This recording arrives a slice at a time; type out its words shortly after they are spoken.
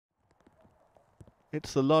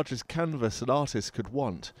It's the largest canvas an artist could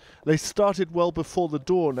want. They started well before the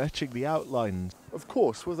dawn, etching the outlines. Of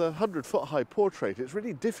course, with a 100-foot-high portrait, it's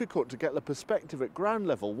really difficult to get the perspective at ground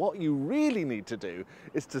level. What you really need to do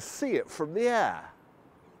is to see it from the air.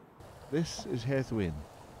 This is Hedd Wyn,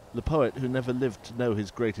 the poet who never lived to know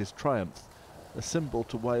his greatest triumph, a symbol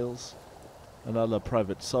to Wales, another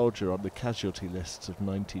private soldier on the casualty lists of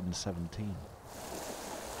 1917.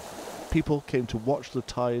 People came to watch the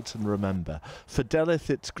tides and remember. Fidelith,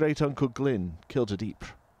 its great-uncle Glyn, killed at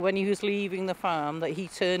Ypres. When he was leaving the farm, that he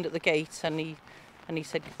turned at the gate and he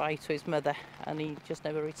said goodbye to his mother, and he just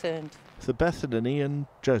never returned. For Bethany and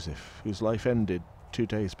Joseph, whose life ended 2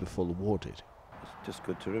 days before the war did. It's just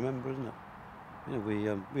good to remember, isn't it? You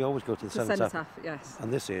know, we always go to the cenotaph, yes.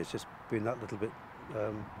 And this year it's just been that little bit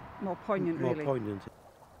more poignant, really. More poignant.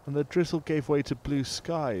 And the drizzle gave way to blue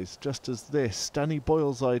skies, just as this, Danny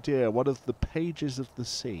Boyle's idea, one of the pages of the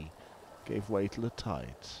sea, gave way to the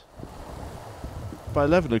tides. By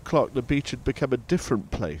 11 o'clock, the beach had become a different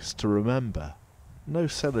place to remember. No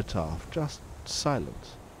cenotaph, just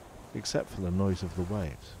silence, except for the noise of the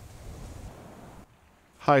waves.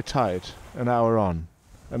 High tide, an hour on,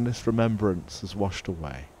 and this remembrance has washed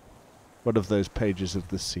away. One of those pages of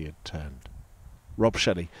the sea had turned. Rob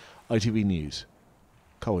Shelley, ITV News,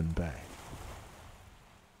 Colwyn Bay.